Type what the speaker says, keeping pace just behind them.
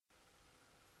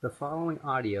The following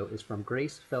audio is from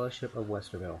Grace Fellowship of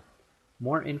Westerville.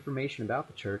 More information about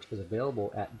the church is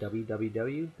available at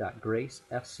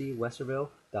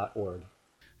www.gracefcwesterville.org.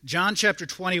 John chapter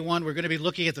 21, we're going to be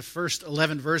looking at the first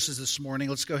 11 verses this morning.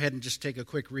 Let's go ahead and just take a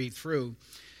quick read through.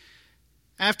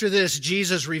 After this,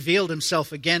 Jesus revealed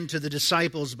himself again to the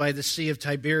disciples by the Sea of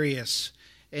Tiberias,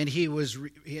 and he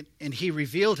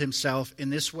revealed himself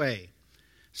in this way.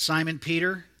 Simon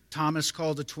Peter, Thomas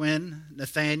called the twin,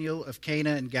 Nathanael of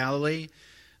Cana in Galilee,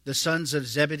 the sons of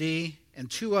Zebedee,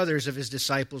 and two others of his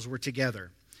disciples were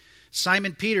together.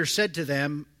 Simon Peter said to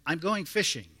them, "I'm going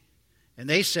fishing." And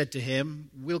they said to him,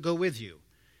 "We'll go with you."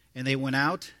 And they went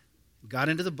out, got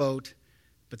into the boat,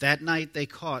 but that night they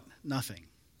caught nothing.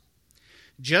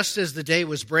 Just as the day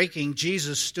was breaking,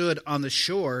 Jesus stood on the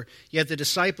shore, yet the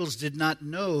disciples did not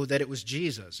know that it was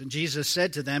Jesus. And Jesus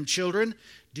said to them, "Children,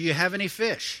 do you have any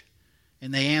fish?"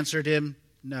 And they answered him,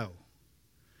 "No."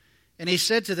 And he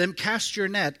said to them, "Cast your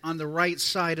net on the right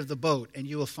side of the boat, and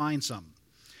you will find some."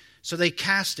 So they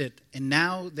cast it, and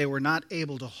now they were not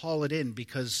able to haul it in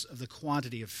because of the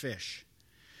quantity of fish.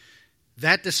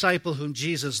 That disciple whom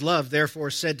Jesus loved therefore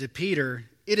said to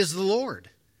Peter, "It is the Lord."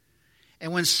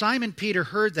 And when Simon Peter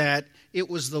heard that it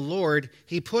was the Lord,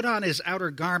 he put on his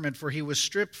outer garment, for he was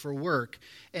stripped for work,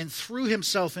 and threw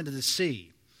himself into the sea.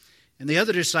 And the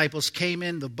other disciples came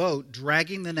in the boat,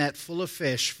 dragging the net full of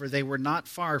fish, for they were not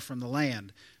far from the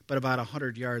land, but about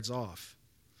 100 yards off.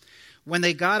 When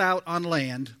they got out on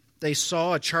land, they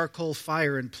saw a charcoal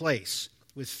fire in place,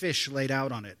 with fish laid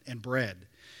out on it, and bread.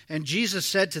 And Jesus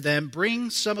said to them,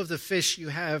 "Bring some of the fish you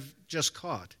have just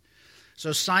caught."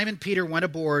 So Simon Peter went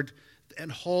aboard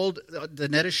and hauled the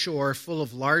net ashore full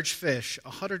of large fish,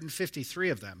 153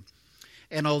 of them.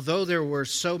 And although there were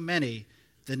so many,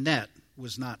 the net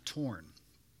was not torn.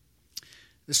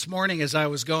 This morning, as I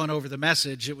was going over the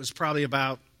message, it was probably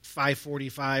about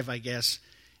 5:45, I guess,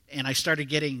 and I started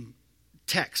getting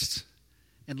texts.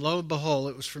 And lo and behold,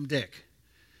 it was from Dick.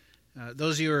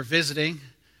 Those of you who are visiting,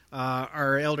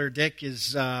 our elder Dick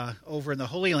is over in the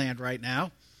Holy Land right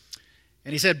now.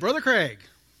 And he said, "Brother Craig,"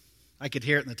 I could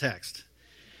hear it in the text.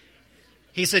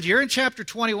 He said, "You're in chapter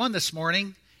 21 this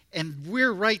morning, and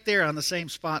we're right there on the same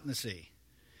spot in the sea."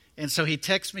 And so he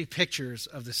texted me pictures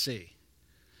of the sea.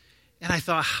 And I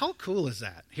thought, how cool is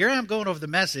that? Here I am going over the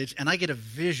message, and I get a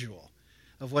visual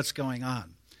of what's going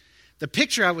on. The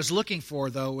picture I was looking for,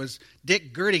 though, was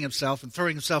Dick girding himself and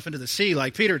throwing himself into the sea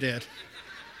like Peter did.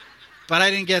 But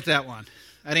I didn't get that one.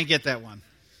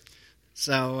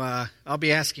 So I'll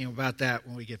be asking him about that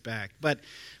when we get back. But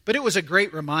it was a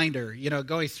great reminder,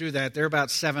 going through that. They're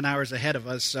about 7 hours ahead of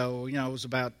us, so, it was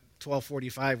about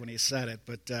 12:45 when he said it.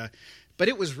 But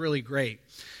it was really great.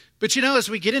 But, as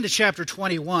we get into chapter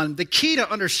 21, the key to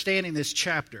understanding this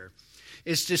chapter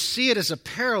is to see it as a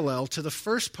parallel to the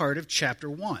first part of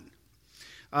chapter 1.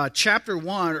 Chapter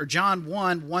 1, or John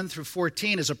 1, 1 through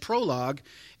 14, is a prologue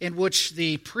in which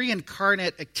the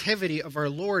pre-incarnate activity of our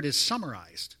Lord is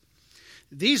summarized.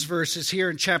 These verses here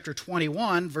in chapter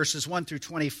 21, verses 1 through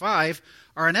 25,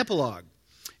 are an epilogue,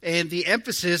 and the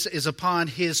emphasis is upon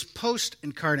his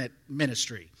post-incarnate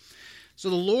ministry.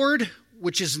 So the Lord,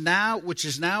 which is now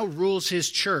rules his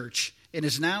church and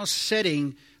is now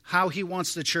setting how he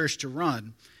wants the church to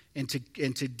run and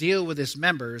to deal with his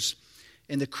members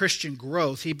in the Christian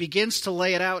growth, he begins to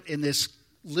lay it out in this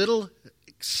little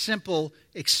simple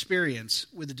experience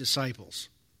with the disciples.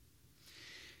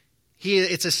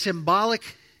 It's a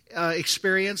symbolic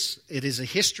experience. It is a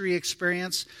history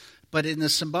experience. But in the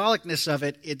symbolicness of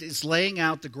it, it is laying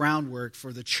out the groundwork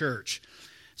for the church.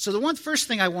 So the first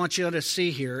thing I want you to see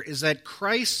here is that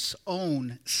Christ's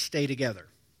own stay together.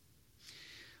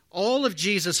 All of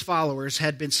Jesus' followers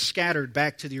had been scattered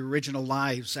back to the original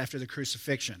lives after the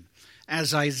crucifixion.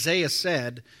 As Isaiah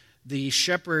said, the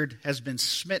shepherd has been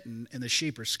smitten and the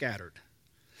sheep are scattered.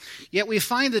 Yet we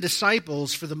find the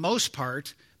disciples, for the most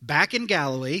part, back in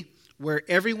Galilee, where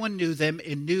everyone knew them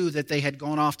and knew that they had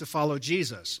gone off to follow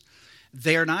Jesus.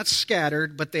 They are not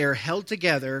scattered, but they are held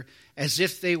together as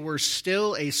if they were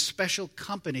still a special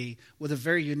company with a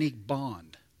very unique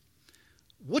bond.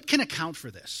 What can account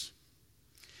for this?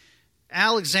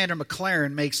 Alexander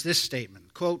McLaren makes this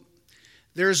statement, quote,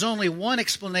 "There is only one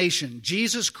explanation.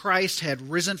 Jesus Christ had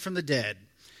risen from the dead.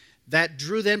 That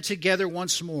drew them together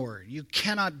once more. You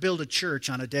cannot build a church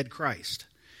on a dead Christ.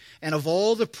 And of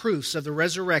all the proofs of the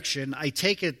resurrection, I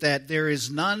take it that there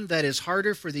is none that is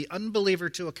harder for the unbeliever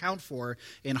to account for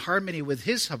in harmony with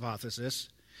his hypothesis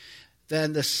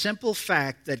than the simple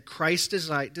fact that Christ's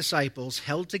disciples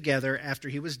held together after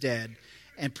he was dead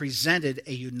and presented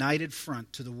a united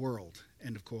front to the world."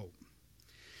 End of quote.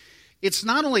 It's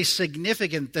not only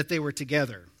significant that they were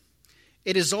together,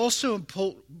 it is also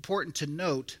important to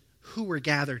note who were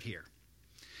gathered here.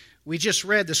 We just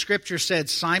read the scripture said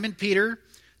Simon Peter,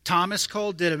 Thomas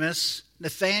called Didymus,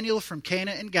 Nathanael from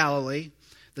Cana in Galilee,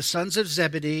 the sons of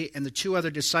Zebedee, and the two other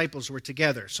disciples were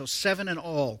together. So 7 in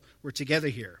all were together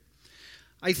here.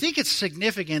 I think it's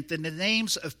significant that the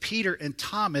names of Peter and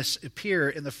Thomas appear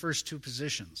in the first two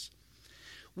positions.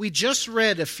 We just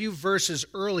read a few verses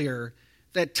earlier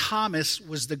that Thomas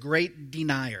was the great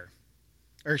denier.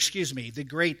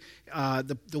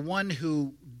 The one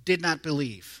who did not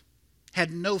believe,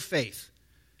 had no faith,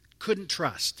 couldn't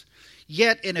trust.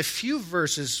 Yet in a few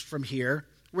verses from here,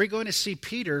 we're going to see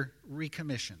Peter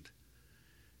recommissioned.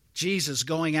 Jesus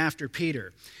going after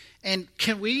Peter. And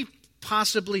can we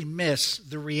possibly miss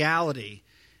the reality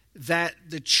that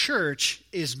the church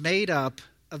is made up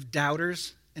of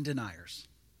doubters and deniers?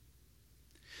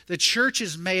 The church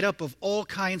is made up of all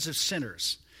kinds of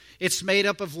sinners. It's made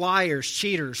up of liars,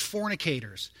 cheaters,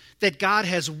 fornicators, that God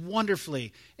has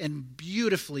wonderfully and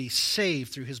beautifully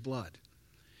saved through his blood.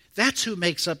 That's who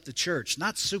makes up the church,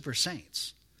 not super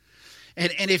saints.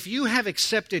 And if you have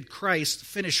accepted Christ's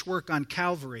finished work on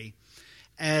Calvary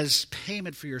as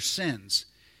payment for your sins,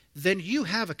 then you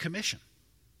have a commission.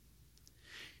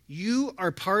 You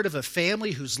are part of a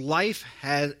family whose life's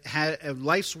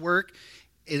work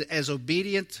as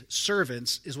obedient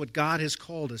servants is what God has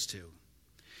called us to.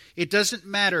 It doesn't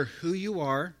matter who you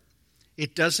are.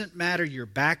 It doesn't matter your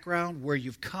background, where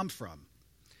you've come from.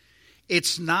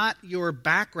 It's not your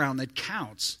background that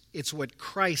counts. It's what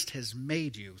Christ has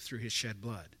made you through his shed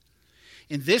blood.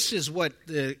 And this is what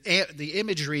the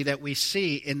imagery that we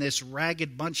see in this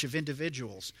ragged bunch of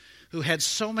individuals who had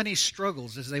so many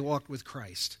struggles as they walked with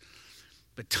Christ.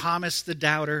 But Thomas the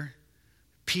doubter,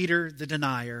 Peter the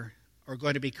denier, are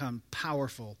going to become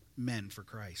powerful men for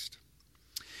Christ.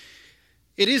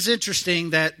 It is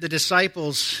interesting that the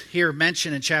disciples here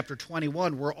mentioned in chapter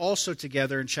 21 were also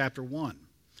together in chapter 1.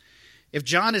 If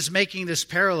John is making this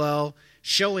parallel,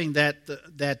 showing that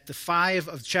the 5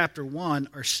 of chapter 1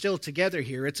 are still together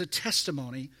here, it's a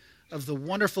testimony of the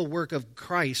wonderful work of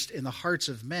Christ in the hearts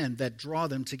of men that draw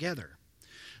them together.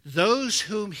 Those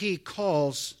whom he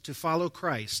calls to follow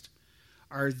Christ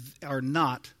are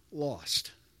not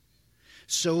lost.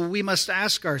 So we must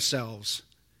ask ourselves,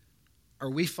 are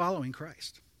we following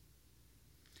Christ?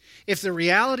 If the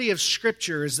reality of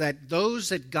Scripture is that those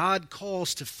that God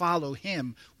calls to follow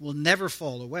him will never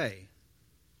fall away,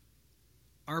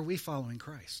 are we following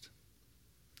Christ?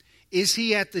 Is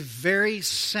he at the very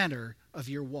center of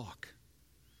your walk?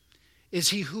 Is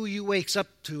he who you wake up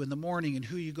to in the morning and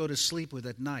who you go to sleep with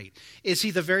at night? Is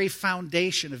he the very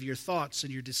foundation of your thoughts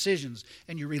and your decisions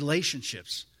and your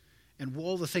relationships and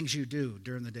all the things you do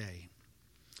during the day?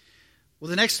 Well,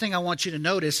 the next thing I want you to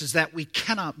notice is that we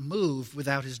cannot move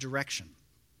without his direction.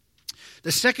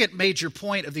 The second major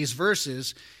point of these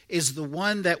verses is the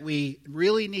one that we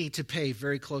really need to pay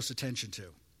very close attention to.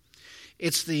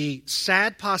 It's the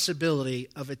sad possibility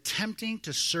of attempting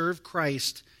to serve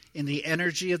Christ in the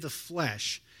energy of the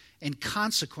flesh and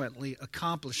consequently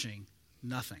accomplishing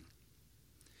nothing.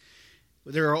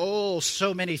 There are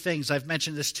so many things, I've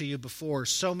mentioned this to you before,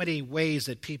 so many ways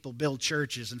that people build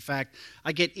churches. In fact,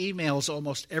 I get emails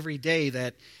almost every day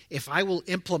that if I will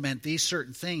implement these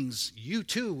certain things, you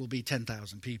too will be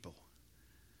 10,000 people.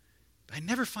 But I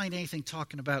never find anything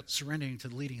talking about surrendering to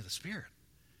the leading of the Spirit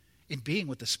and being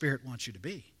what the Spirit wants you to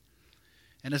be.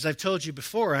 And as I've told you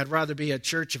before, I'd rather be a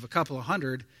church of a couple of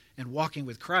hundred and walking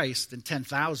with Christ than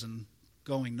 10,000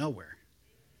 going nowhere.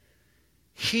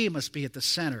 He must be at the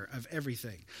center of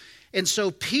everything. And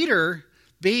so Peter,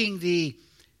 being the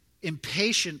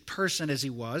impatient person as he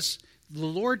was, the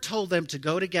Lord told them to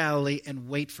go to Galilee and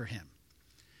wait for him.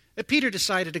 And Peter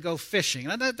decided to go fishing.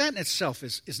 Now, that in itself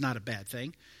is not a bad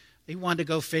thing. He wanted to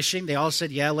go fishing. They all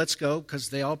said, yeah, let's go, because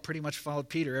they all pretty much followed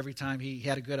Peter every time he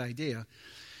had a good idea.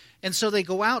 And so they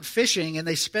go out fishing and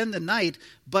they spend the night,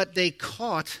 but they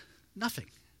caught nothing.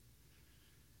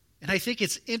 And I think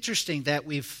it's interesting that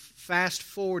we've fast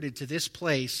forwarded to this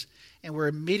place and we're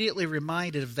immediately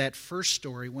reminded of that first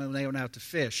story when they went out to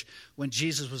fish, when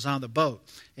Jesus was on the boat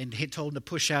and he told them to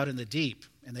push out in the deep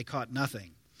and they caught nothing.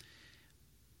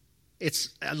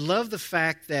 I love the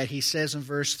fact that he says in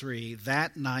verse 3,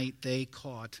 that night they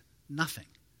caught nothing.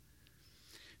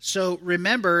 So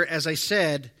remember, as I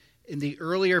said, in the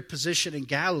earlier position in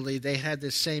Galilee, they had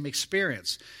this same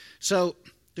experience. So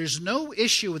there's no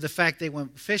issue with the fact they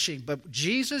went fishing, but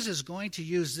Jesus is going to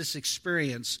use this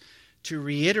experience to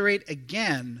reiterate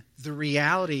again the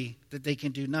reality that they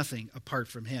can do nothing apart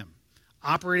from him.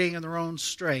 Operating in their own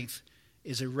strength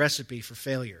is a recipe for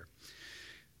failure.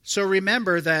 So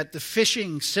remember that the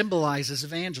fishing symbolizes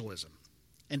evangelism.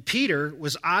 And Peter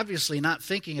was obviously not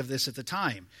thinking of this at the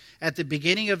time. At the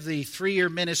beginning of the 3-year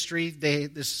ministry,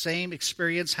 the same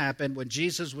experience happened when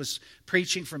Jesus was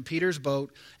preaching from Peter's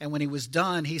boat. And when he was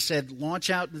done, he said, launch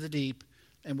out into the deep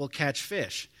and we'll catch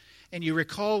fish. And you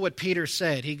recall what Peter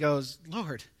said. He goes,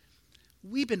 Lord,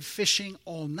 we've been fishing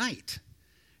all night.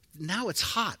 Now it's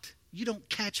hot. You don't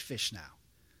catch fish now.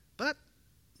 But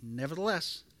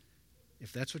nevertheless,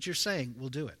 if that's what you're saying, we'll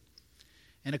do it.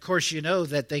 And, of course, you know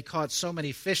that they caught so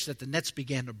many fish that the nets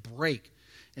began to break,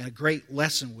 and a great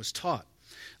lesson was taught.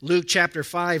 Luke chapter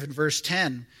 5 and verse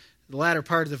 10, the latter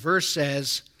part of the verse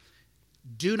says,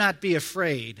 do not be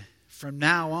afraid. From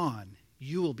now on,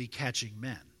 you will be catching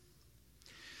men.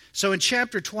 So in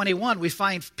chapter 21, we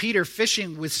find Peter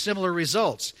fishing with similar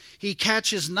results. He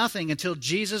catches nothing until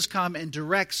Jesus comes and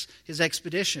directs his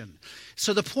expedition.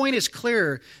 So the point is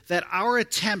clear that our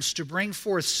attempts to bring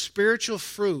forth spiritual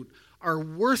fruit are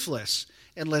worthless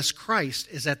unless Christ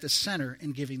is at the center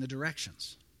in giving the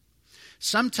directions.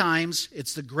 Sometimes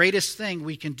it's the greatest thing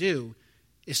we can do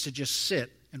is to just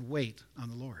sit and wait on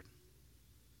the Lord.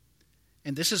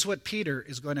 And this is what Peter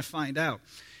is going to find out.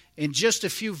 In just a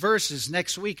few verses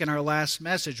next week in our last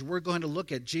message, we're going to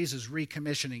look at Jesus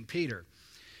recommissioning Peter.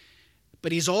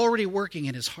 But he's already working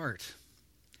in his heart.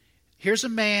 Here's a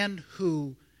man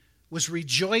who was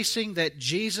rejoicing that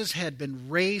Jesus had been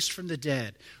raised from the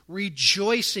dead,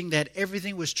 rejoicing that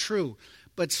everything was true,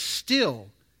 but still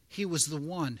he was the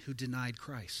one who denied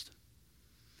Christ.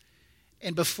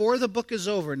 And before the book is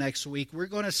over next week, we're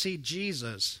going to see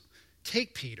Jesus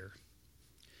take Peter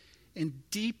and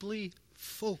deeply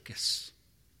focus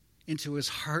into his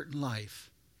heart and life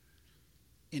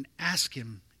and ask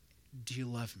him, do you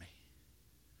love me?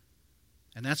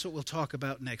 And that's what we'll talk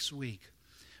about next week.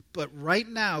 But right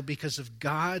now, because of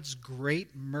God's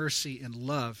great mercy and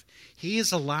love, he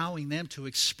is allowing them to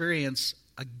experience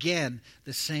again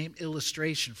the same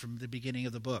illustration from the beginning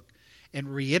of the book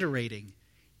and reiterating,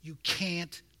 you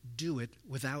can't do it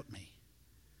without me.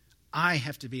 I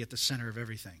have to be at the center of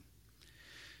everything.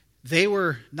 They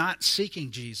were not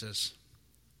seeking Jesus,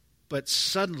 but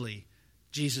suddenly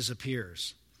Jesus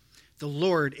appears. The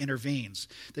Lord intervenes.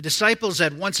 The disciples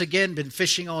had once again been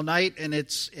fishing all night, and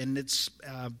it's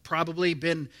probably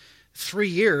been 3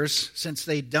 years since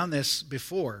they'd done this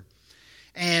before.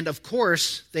 And of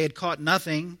course, they had caught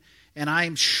nothing, and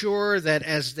I'm sure that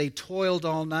as they toiled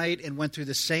all night and went through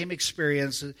the same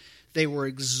experience, they were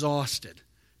exhausted.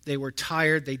 They were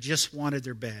tired. They just wanted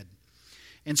their bed.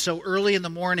 And so early in the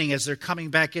morning, as they're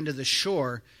coming back into the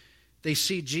shore, they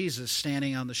see Jesus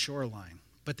standing on the shoreline,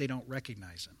 but they don't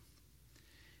recognize him.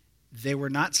 They were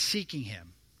not seeking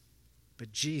him,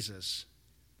 but Jesus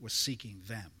was seeking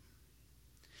them.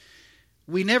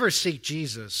 We never seek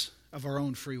Jesus of our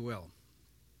own free will.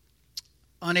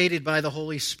 Unaided by the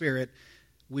Holy Spirit,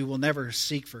 we will never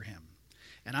seek for him.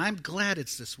 And I'm glad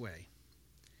it's this way.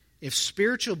 If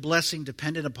spiritual blessing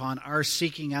depended upon our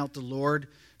seeking out the Lord,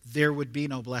 there would be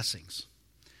no blessings.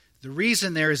 The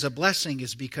reason there is a blessing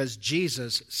is because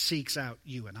Jesus seeks out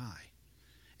you and I.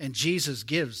 And Jesus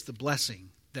gives the blessing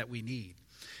that we need.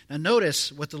 Now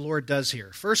notice what the Lord does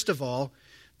here. First of all,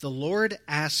 the Lord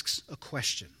asks a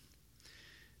question.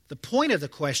 The point of the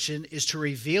question is to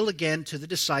reveal again to the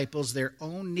disciples their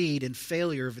own need and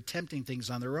failure of attempting things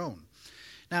on their own.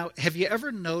 Now, have you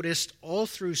ever noticed all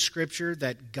through Scripture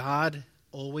that God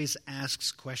always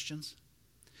asks questions?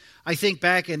 I think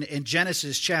back in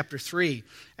Genesis chapter 3,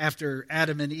 after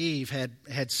Adam and Eve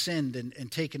had sinned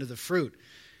and taken of the fruit,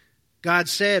 God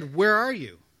said, "Where are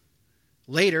you?"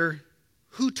 Later,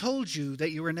 "Who told you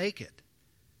that you were naked?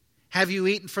 Have you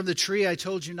eaten from the tree I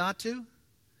told you not to?"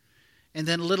 And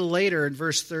then a little later in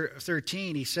verse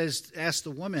 13, he says, ask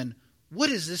the woman, "What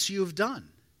is this you have done?"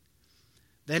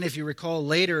 Then if you recall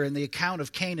later in the account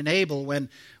of Cain and Abel,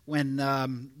 when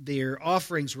their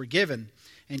offerings were given,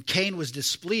 and Cain was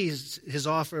displeased, his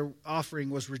offering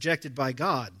was rejected by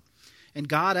God. And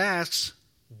God asks,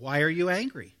 "Why are you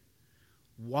angry?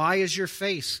 Why is your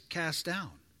face cast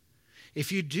down?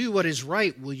 If you do what is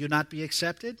right, will you not be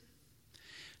accepted?"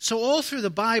 So all through the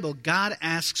Bible, God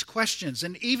asks questions.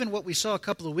 And even what we saw a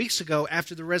couple of weeks ago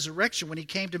after the resurrection, when he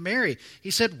came to Mary,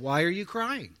 he said, "Why are you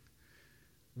crying?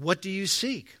 What do you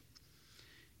seek?"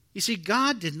 You see,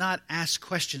 God did not ask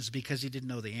questions because he didn't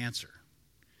know the answer.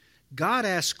 God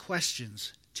asked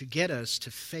questions to get us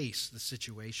to face the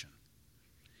situation.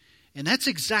 And that's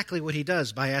exactly what he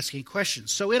does by asking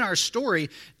questions. So in our story,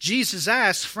 Jesus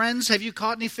asked, "Friends, have you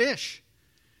caught any fish?"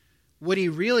 What he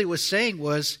really was saying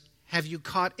was, have you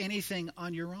caught anything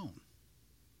on your own?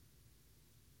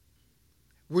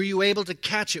 Were you able to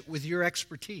catch it with your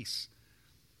expertise?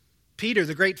 Peter,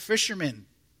 the great fisherman,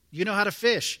 you know how to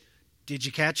fish. Did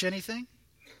you catch anything?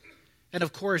 And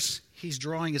of course, he's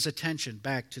drawing his attention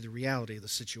back to the reality of the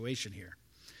situation here.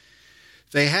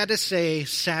 They had to say,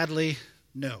 sadly,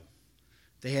 no.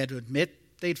 They had to admit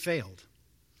they'd failed.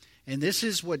 And this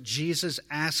is what Jesus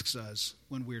asks us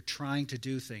when we're trying to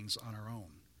do things on our own.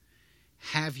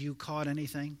 Have you caught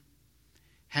anything?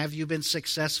 Have you been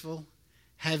successful?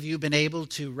 Have you been able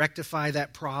to rectify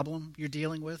that problem you're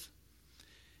dealing with?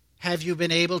 Have you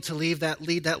been able to lead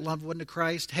that loved one to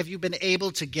Christ? Have you been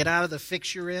able to get out of the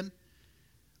fix you're in?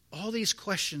 All these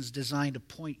questions designed to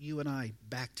point you and I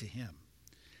back to him.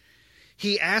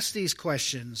 He asked these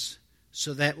questions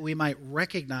so that we might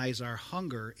recognize our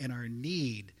hunger and our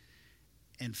need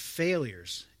and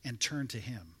failures and turn to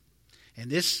him.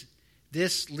 And this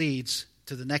leads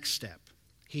to the next step.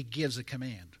 He gives a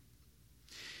command.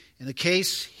 In the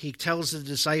case, he tells the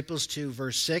disciples to,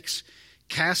 verse 6,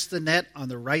 cast the net on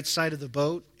the right side of the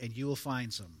boat and you will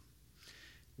find some.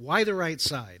 Why the right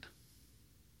side?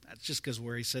 That's just because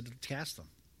where he said to cast them.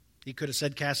 He could have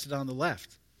said cast it on the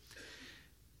left.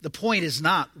 The point is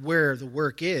not where the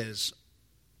work is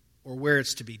or where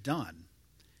it's to be done.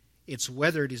 It's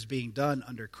whether it is being done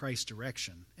under Christ's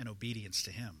direction and obedience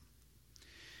to him.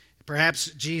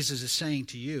 Perhaps Jesus is saying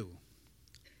to you,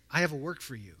 I have a work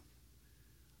for you.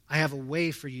 I have a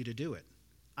way for you to do it.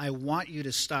 I want you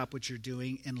to stop what you're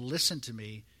doing and listen to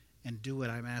me and do what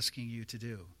I'm asking you to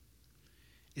do.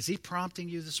 Is he prompting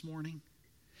you this morning?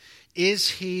 Is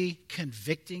he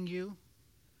convicting you?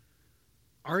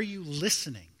 Are you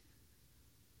listening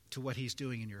to what he's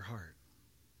doing in your heart?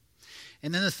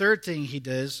 And then the third thing he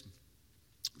does,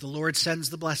 the Lord sends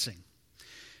the blessing.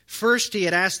 First, he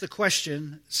had asked the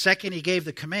question. Second, he gave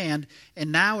the command.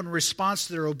 And now, in response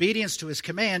to their obedience to his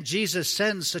command, Jesus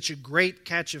sends such a great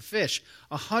catch of fish,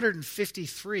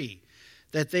 153,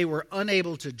 that they were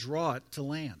unable to draw it to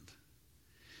land.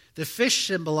 The fish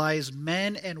symbolize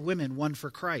men and women won for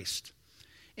Christ.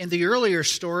 In the earlier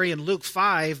story in Luke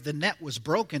 5, the net was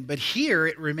broken, but here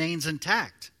it remains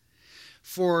intact.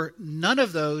 For none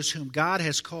of those whom God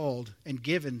has called and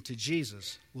given to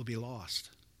Jesus will be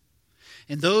lost.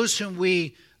 And those whom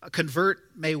we convert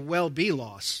may well be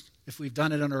lost if we've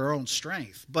done it on our own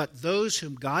strength. But those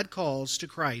whom God calls to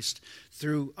Christ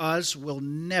through us will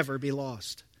never be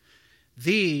lost.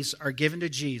 These are given to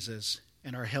Jesus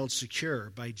and are held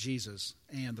secure by Jesus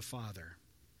and the Father.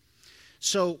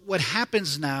 So what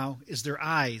happens now is their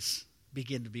eyes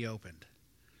begin to be opened.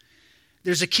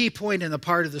 There's a key point in the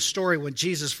part of the story when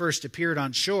Jesus first appeared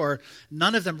on shore.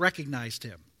 None of them recognized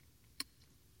him.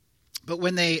 But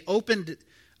when they obeyed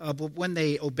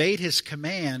his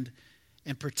command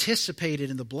and participated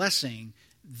in the blessing,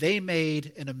 they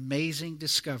made an amazing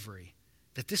discovery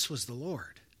that this was the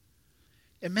Lord.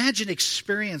 Imagine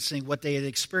experiencing what they had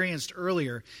experienced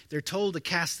earlier. They're told to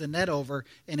cast the net over,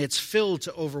 and it's filled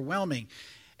to overwhelming.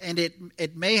 And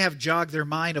it may have jogged their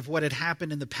mind of what had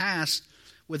happened in the past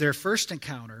with their first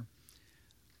encounter.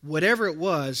 Whatever it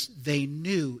was, they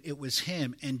knew it was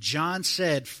him. And John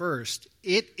said first,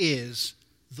 it is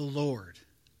the Lord.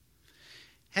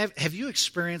 Have you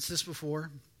experienced this before?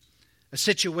 A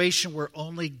situation where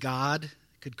only God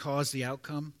could cause the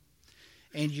outcome?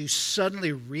 And you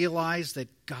suddenly realize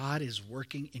that God is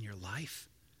working in your life?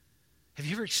 Have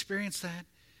you ever experienced that?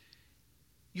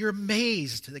 You're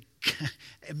amazed.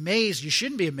 Amazed. You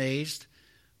shouldn't be amazed.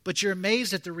 But you're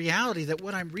amazed at the reality that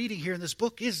what I'm reading here in this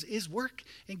book is work.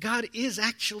 And God is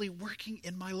actually working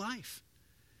in my life.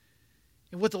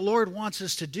 And what the Lord wants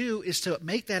us to do is to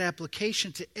make that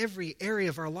application to every area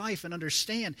of our life and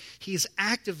understand He's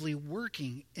actively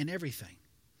working in everything.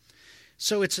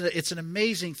 So it's an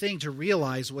amazing thing to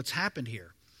realize what's happened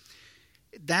here.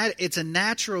 That it's a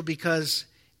natural because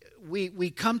we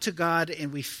come to God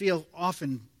and we feel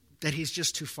often that He's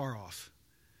just too far off.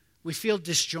 We feel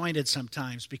disjointed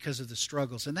sometimes because of the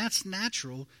struggles. And that's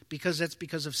natural because that's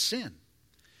because of sin.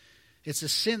 It's a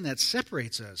sin that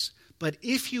separates us. But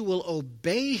if you will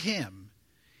obey Him,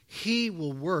 He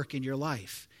will work in your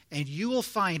life. And you will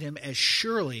find Him as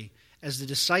surely as the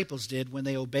disciples did when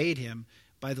they obeyed Him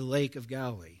by the lake of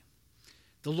Galilee.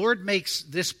 The Lord makes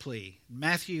this plea,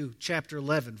 Matthew chapter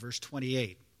 11, verse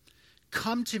 28.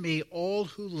 Come to me, all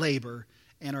who labor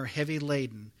and are heavy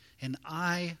laden, and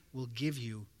I will give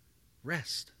you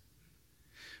rest.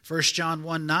 1 John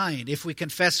 1:9, if we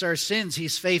confess our sins,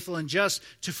 He's faithful and just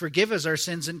to forgive us our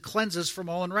sins and cleanse us from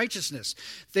all unrighteousness.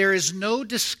 There is no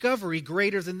discovery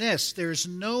greater than this. There is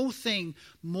no thing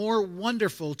more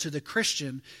wonderful to the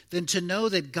Christian than to know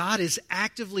that God is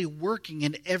actively working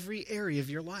in every area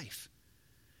of your life.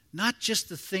 not just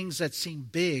the things that seem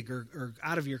big or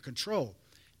out of your control,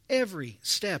 every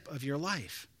step of your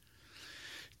life.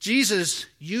 Jesus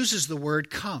uses the word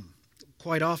come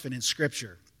quite often in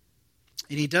Scripture,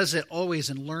 and he does it always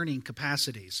in learning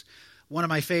capacities. One of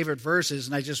my favorite verses,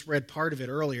 and I just read part of it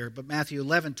earlier, but Matthew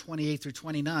 11:28 through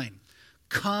 29.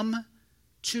 Come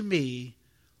to me,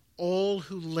 all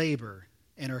who labor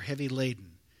and are heavy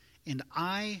laden, and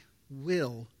I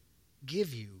will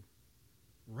give you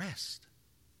rest.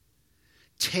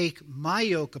 Take my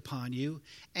yoke upon you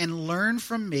and learn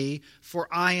from me, for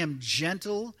I am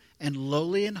gentle and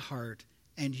lowly in heart,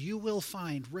 and you will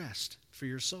find rest for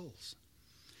your souls.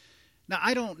 Now,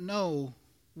 I don't know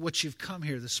what you've come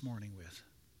here this morning with,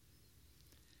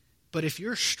 but if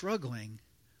you're struggling,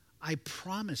 I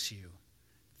promise you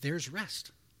there's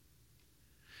rest.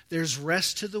 There's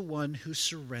rest to the one who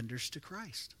surrenders to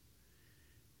Christ.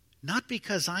 Not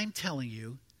because I'm telling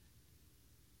you,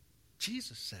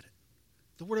 Jesus said it.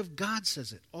 The Word of God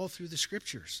says it all through the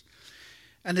Scriptures.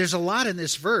 And there's a lot in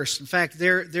this verse. In fact,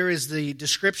 there is the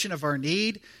description of our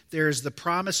need. There is the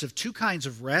promise of two kinds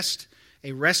of rest.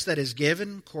 A rest that is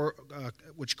given,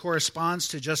 which corresponds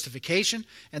to justification,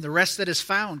 and the rest that is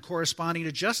found corresponding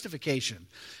to justification.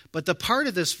 But the part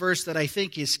of this verse that I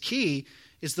think is key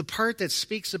is the part that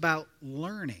speaks about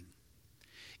learning.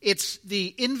 It's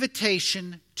the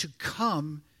invitation to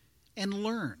come and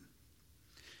learn.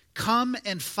 Come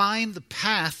and find the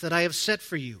path that I have set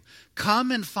for you.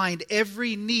 Come and find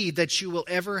every need that you will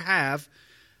ever have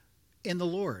in the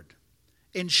Lord.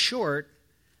 In short,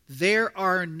 there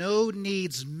are no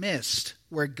needs missed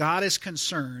where God is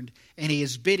concerned, and he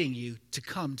is bidding you to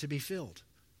come to be filled.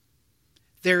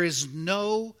 There is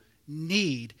no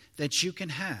need that you can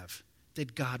have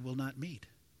that God will not meet.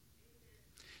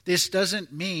 This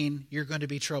doesn't mean you're going to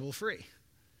be trouble-free.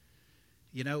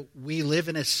 You know, we live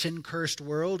in a sin-cursed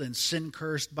world and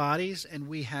sin-cursed bodies, and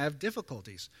we have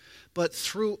difficulties. But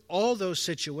through all those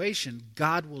situations,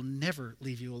 God will never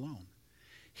leave you alone.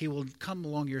 He will come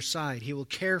along your side. He will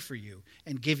care for you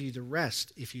and give you the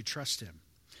rest if you trust him.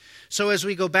 So as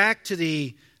we go back to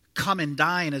the come and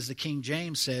dine, as the King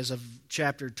James says, of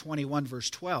chapter 21, verse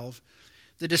 12,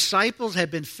 the disciples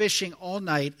had been fishing all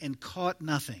night and caught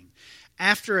nothing.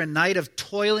 After a night of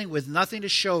toiling with nothing to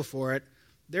show for it,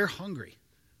 they're hungry.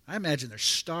 I imagine they're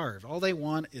starved. All they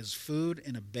want is food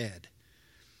and a bed.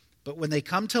 But when they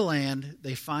come to land,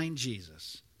 they find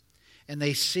Jesus. And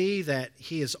they see that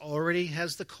he already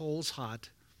has the coals hot.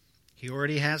 He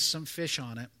already has some fish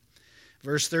on it.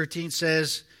 Verse 13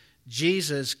 says,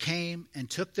 Jesus came and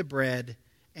took the bread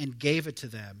and gave it to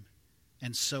them,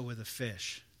 and so with the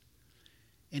fish.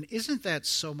 And isn't that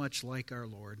so much like our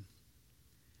Lord?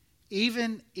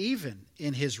 Even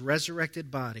in his resurrected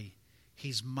body,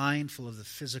 he's mindful of the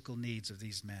physical needs of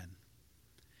these men,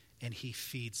 and he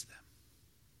feeds them.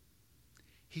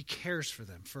 He cares for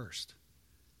them first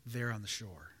there on the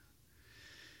shore.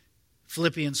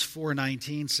 Philippians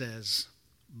 4:19 says,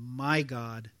 my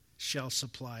God shall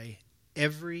supply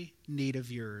every need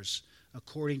of yours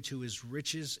according to his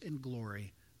riches and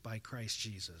glory by Christ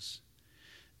Jesus.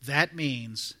 That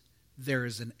means there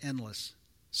is an endless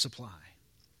supply.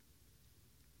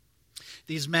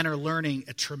 These men are learning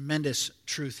a tremendous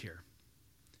truth here.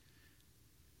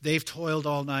 They've toiled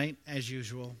all night, as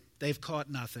usual. They've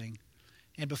caught nothing.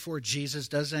 And before Jesus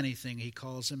does anything, he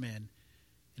calls them in and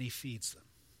he feeds them.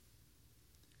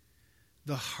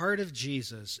 The heart of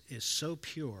Jesus is so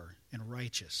pure and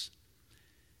righteous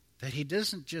that he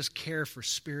doesn't just care for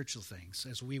spiritual things,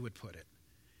 as we would put it.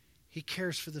 He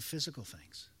cares for the physical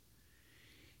things.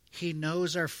 He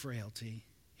knows our frailty.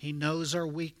 He knows our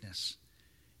weakness.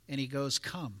 And he goes,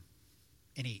 come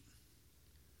and eat.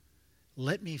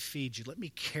 Let me feed you. Let me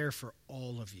care for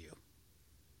all of you.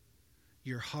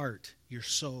 Your heart, your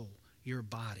soul, your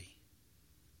body.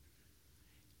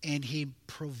 And he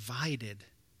provided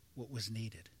what was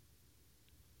needed.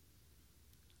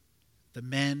 The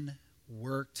men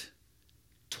worked,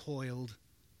 toiled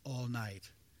all night,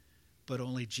 but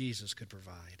only Jesus could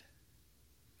provide.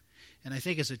 And I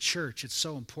think as a church, it's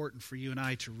so important for you and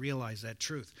I to realize that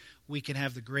truth. We can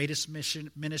have the greatest mission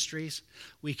ministries.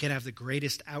 We can have the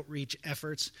greatest outreach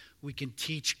efforts. We can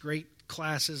teach great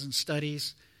classes and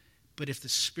studies. But if the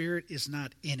Spirit is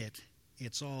not in it,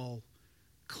 it's all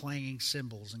clanging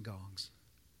cymbals and gongs.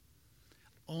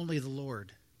 Only the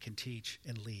Lord can teach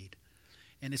and lead.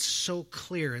 And it's so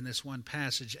clear in this one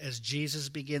passage as Jesus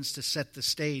begins to set the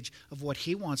stage of what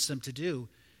he wants them to do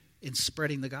in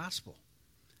spreading the gospel.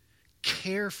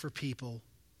 Care for people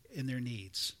in their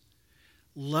needs.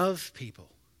 Love people.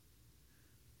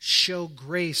 Show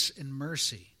grace and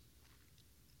mercy.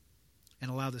 And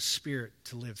allow the Spirit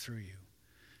to live through you.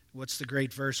 What's the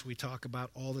great verse we talk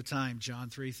about all the time? John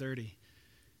 3:30.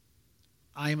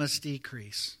 I must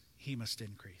decrease, he must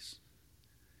increase.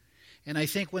 And I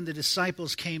think when the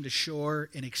disciples came to shore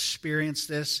and experienced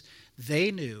this,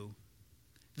 they knew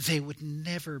they would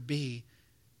never be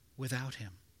without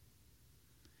him.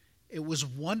 It was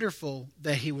wonderful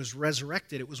that he was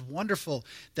resurrected. It was wonderful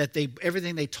that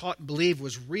everything they taught and believed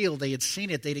was real. They had seen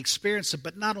it. They'd experienced it.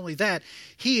 But not only that,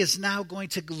 he is now going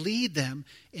to lead them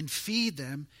and feed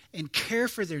them and care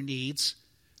for their needs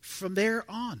from there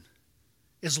on,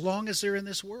 as long as they're in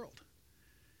this world.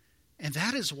 And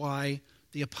that is why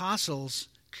the apostles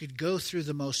could go through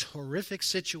the most horrific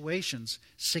situations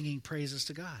singing praises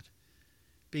to God,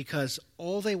 because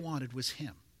all they wanted was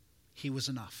him. He was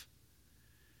enough.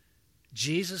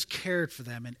 Jesus cared for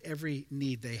them in every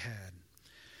need they had.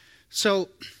 So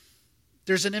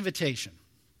there's an invitation.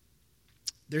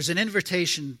 There's an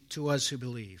invitation to us who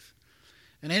believe.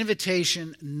 An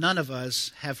invitation none of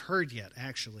us have heard yet,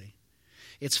 actually.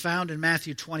 It's found in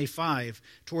Matthew 25,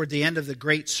 toward the end of the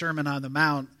great Sermon on the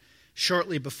Mount,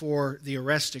 shortly before the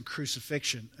arrest and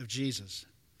crucifixion of Jesus.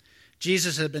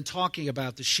 Jesus had been talking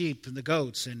about the sheep and the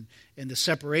goats and the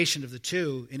separation of the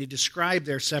two, and he described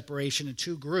their separation in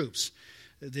two groups,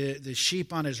 the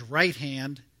sheep on his right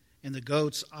hand and the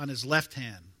goats on his left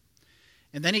hand.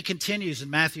 And then he continues in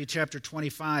Matthew chapter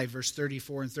 25, verse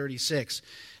 34 and 36.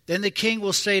 Then the king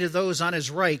will say to those on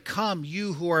his right, come,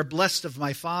 you who are blessed of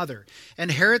my Father,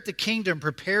 inherit the kingdom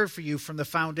prepared for you from the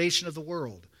foundation of the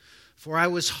world. For I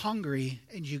was hungry,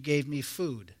 and you gave me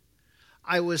food.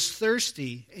 I was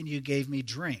thirsty, and you gave me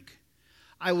drink.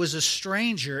 I was a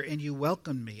stranger, and you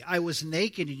welcomed me. I was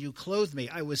naked, and you clothed me.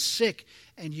 I was sick,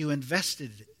 and you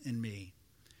invested in me.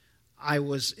 I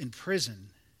was in prison,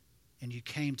 and you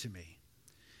came to me.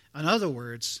 In other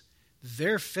words,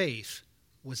 their faith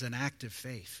was an active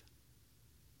faith.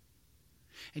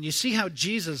 And you see how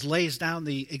Jesus lays down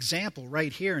the example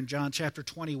right here in John chapter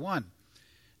 21.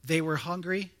 They were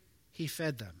hungry, he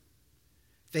fed them.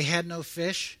 They had no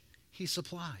fish, he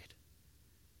supplied.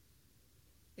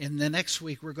 And the next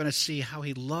week we're going to see how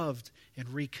he loved and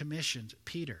recommissioned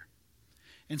Peter.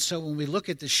 And so when we look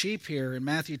at the sheep here in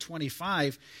Matthew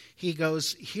 25, he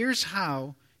goes, here's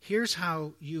how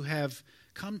you have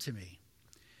come to me.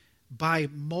 By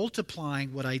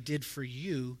multiplying what I did for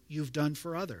you, you've done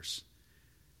for others.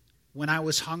 When I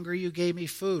was hungry, you gave me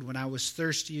food. When I was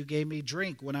thirsty, you gave me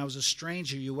drink. When I was a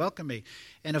stranger, you welcomed me.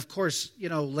 And of course,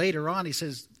 later on he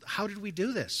says, how did we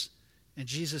do this? And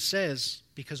Jesus says,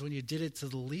 because when you did it to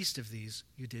the least of these,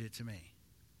 you did it to me.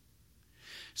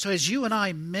 So as you and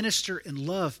I minister and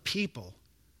love people,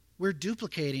 we're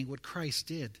duplicating what Christ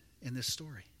did in this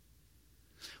story.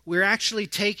 We're actually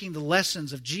taking the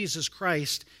lessons of Jesus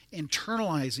Christ,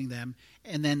 internalizing them,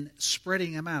 and then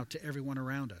spreading them out to everyone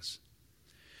around us.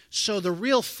 So the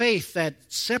real faith that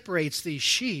separates these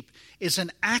sheep is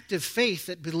an active faith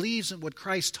that believes in what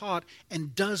Christ taught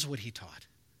and does what he taught.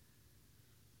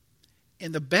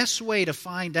 And the best way to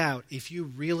find out if you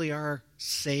really are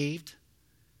saved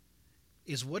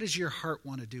is, what does your heart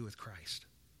want to do with Christ?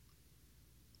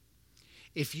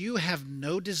 If you have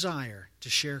no desire to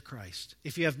share Christ,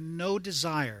 if you have no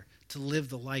desire to live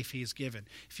the life he has given,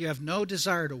 if you have no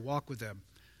desire to walk with him,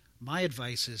 my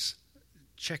advice is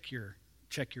check your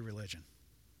religion.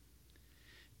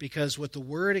 Because what the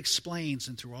Word explains,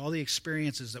 and through all the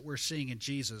experiences that we're seeing in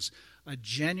Jesus, a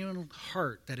genuine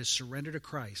heart that is surrendered to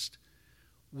Christ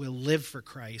will live for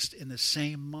Christ in the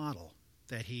same model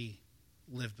that he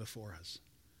lived before us.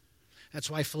 That's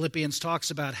why Philippians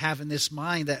talks about having this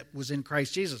mind that was in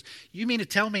Christ Jesus. You mean to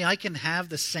tell me I can have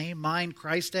the same mind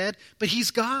Christ had? But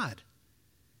he's God.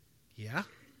 Yeah.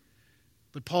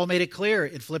 But Paul made it clear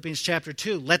in Philippians chapter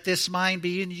 2, let this mind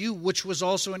be in you, which was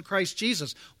also in Christ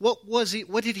Jesus. What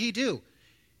did he do?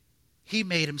 He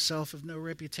made himself of no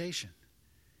reputation.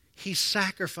 He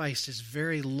sacrificed his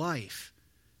very life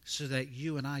so that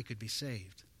you and I could be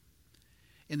saved.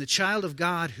 And the child of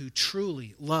God who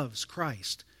truly loves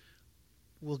Christ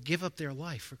will give up their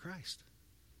life for Christ.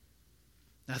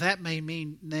 Now that may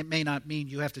not mean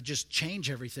you have to just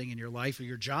change everything in your life or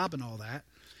your job and all that.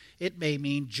 It may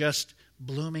mean just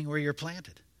blooming where you're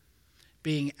planted,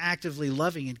 being actively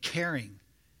loving and caring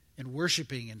and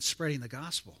worshiping and spreading the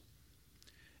gospel.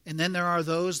 And then there are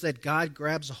those that God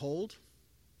grabs a hold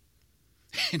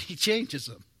and he changes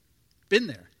them. Been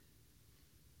there.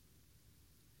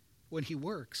 When he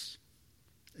works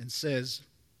and says,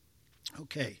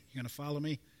 okay, you're going to follow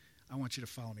me? I want you to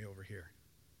follow me over here.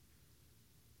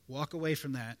 Walk away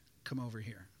from that. Come over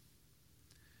here.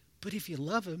 But if you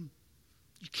love him,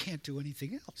 you can't do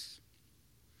anything else.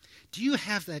 Do you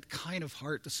have that kind of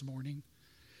heart this morning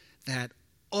that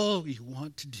all you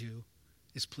want to do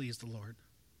is please the Lord.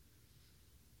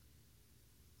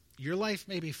 Your life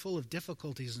may be full of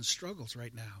difficulties and struggles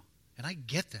right now, and I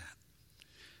get that.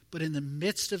 But in the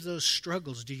midst of those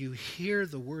struggles, do you hear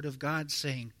the word of God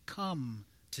saying, come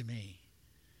to me,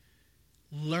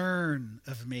 learn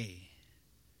of me,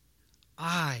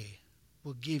 I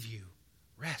will give you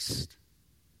rest.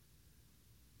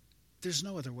 There's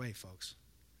no other way, folks.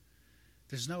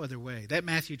 There's no other way. That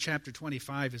Matthew chapter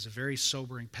 25 is a very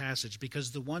sobering passage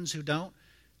because the ones who don't,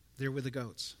 they're with the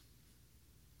goats.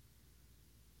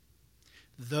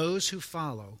 Those who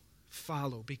follow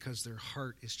because their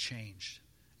heart is changed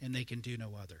and they can do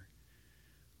no other.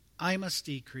 I must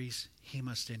decrease, he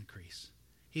must increase.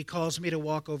 He calls me to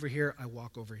walk over here, I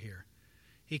walk over here.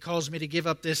 He calls me to give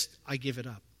up this, I give it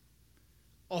up.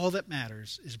 All that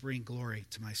matters is bring glory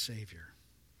to my Savior.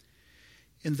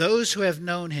 And those who have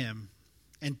known him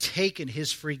and taken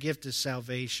his free gift of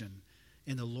salvation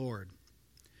in the Lord,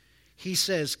 he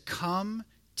says, come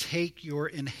take your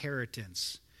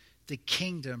inheritance, the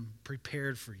kingdom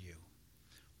prepared for you.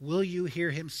 Will you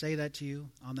hear him say that to you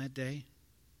on that day?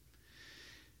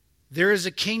 There is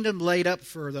a kingdom laid up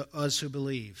for us who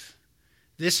believe.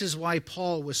 This is why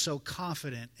Paul was so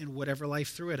confident in whatever life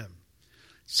threw at him.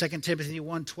 2 Timothy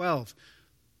 1:12,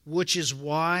 which is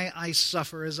why I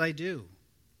suffer as I do.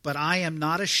 But I am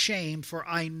not ashamed, for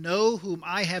I know whom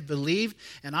I have believed,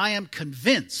 and I am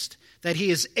convinced that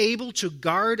he is able to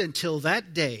guard until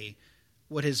that day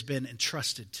what has been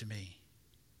entrusted to me.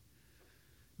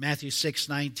 Matthew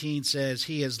 6:19 says,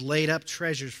 he has laid up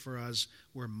treasures for us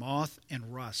where moth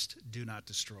and rust do not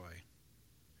destroy.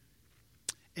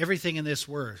 Everything in this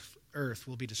earth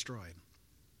will be destroyed.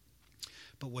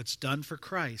 But what's done for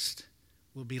Christ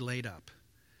will be laid up.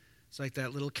 It's like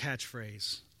that little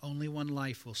catchphrase, only one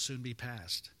life will soon be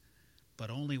passed, but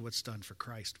only what's done for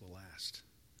Christ will last.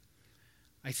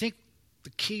 I think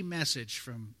the key message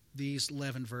from these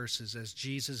 11 verses, as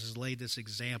Jesus has laid this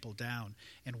example down,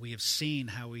 and we have seen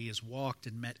how he has walked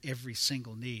and met every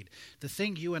single need, the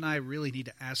thing you and I really need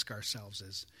to ask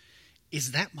ourselves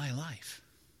is that my life?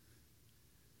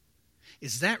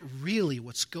 Is that really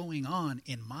what's going on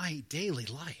in my daily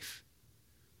life?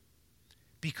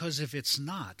 Because if it's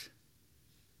not,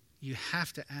 you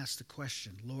have to ask the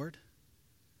question, Lord,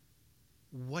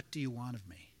 what do you want of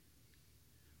me?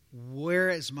 Where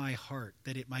is my heart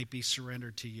that it might be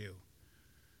surrendered to you?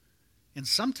 And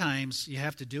sometimes you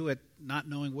have to do it not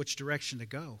knowing which direction to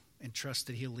go and trust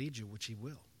that he'll lead you, which he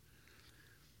will.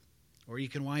 Or you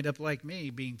can wind up like me,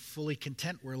 being fully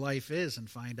content where life is and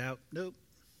find out, nope,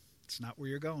 it's not where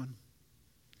you're going.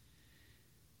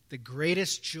 The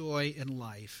greatest joy in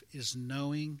life is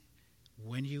knowing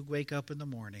when you wake up in the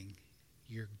morning,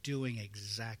 you're doing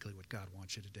exactly what God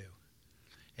wants you to do.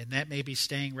 And that may be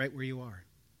staying right where you are,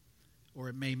 or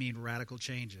it may mean radical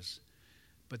changes.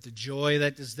 But the joy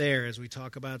that is there, as we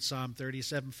talk about Psalm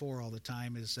 37:4 all the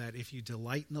time, is that if you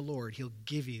delight in the Lord, he'll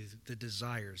give you the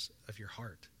desires of your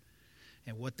heart.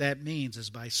 And what that means is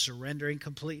by surrendering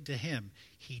completely to him,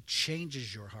 he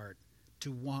changes your heart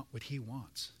to want what he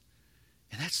wants.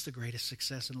 And that's the greatest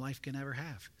success in life can ever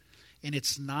have. And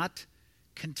it's not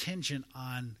contingent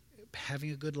on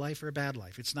having a good life or a bad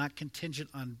life. It's not contingent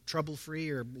on trouble-free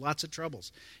or lots of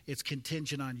troubles. It's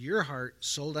contingent on your heart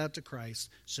sold out to Christ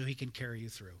so he can carry you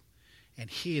through. And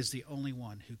he is the only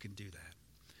one who can do that.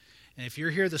 And if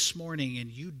you're here this morning and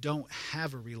you don't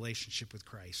have a relationship with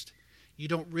Christ, you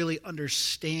don't really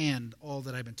understand all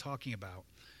that I've been talking about,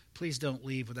 please don't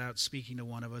leave without speaking to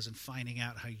one of us and finding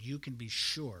out how you can be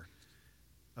sure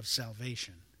of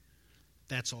salvation.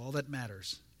 That's all that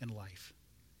matters in life,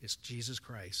 is Jesus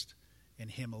Christ and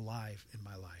him alive in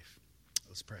my life.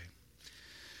 Let's pray.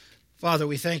 Father,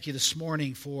 we thank you this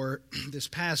morning for this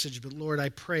passage, but Lord, I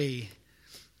pray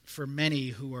for many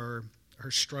who are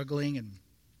struggling, and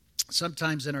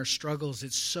sometimes in our struggles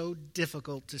it's so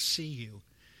difficult to see you.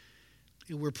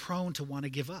 We're prone to want to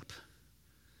give up.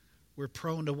 We're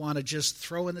prone to want to just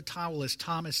throw in the towel as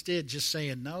Thomas did, just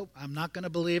saying, nope, I'm not going to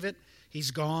believe it.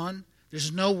 He's gone.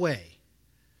 There's no way.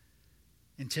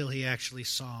 Until he actually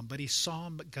saw him. But he saw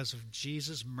him because of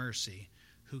Jesus' mercy,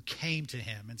 who came to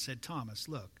him and said, Thomas,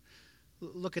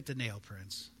 look at the nail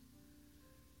prints.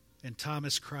 And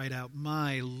Thomas cried out,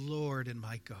 my Lord and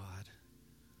my God.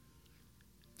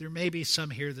 There may be some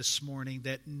here this morning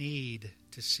that need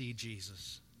to see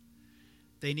Jesus.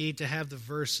 They need to have the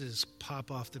verses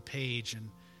pop off the page and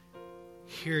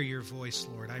hear your voice,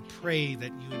 Lord. I pray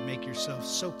that you would make yourself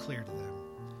so clear to them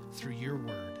through your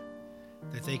word,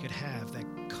 that they could have that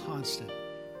constant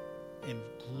and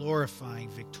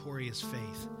glorifying, victorious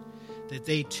faith, that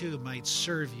they too might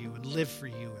serve you and live for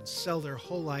you and sell their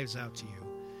whole lives out to you,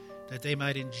 that they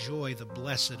might enjoy the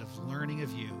blessed of learning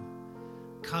of you,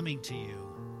 coming to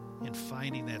you, and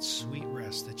finding that sweet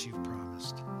rest that you've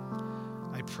promised.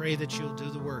 I pray that you'll do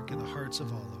the work in the hearts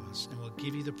of all of us, and we'll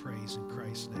give you the praise in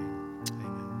Christ's name.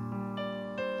 Amen.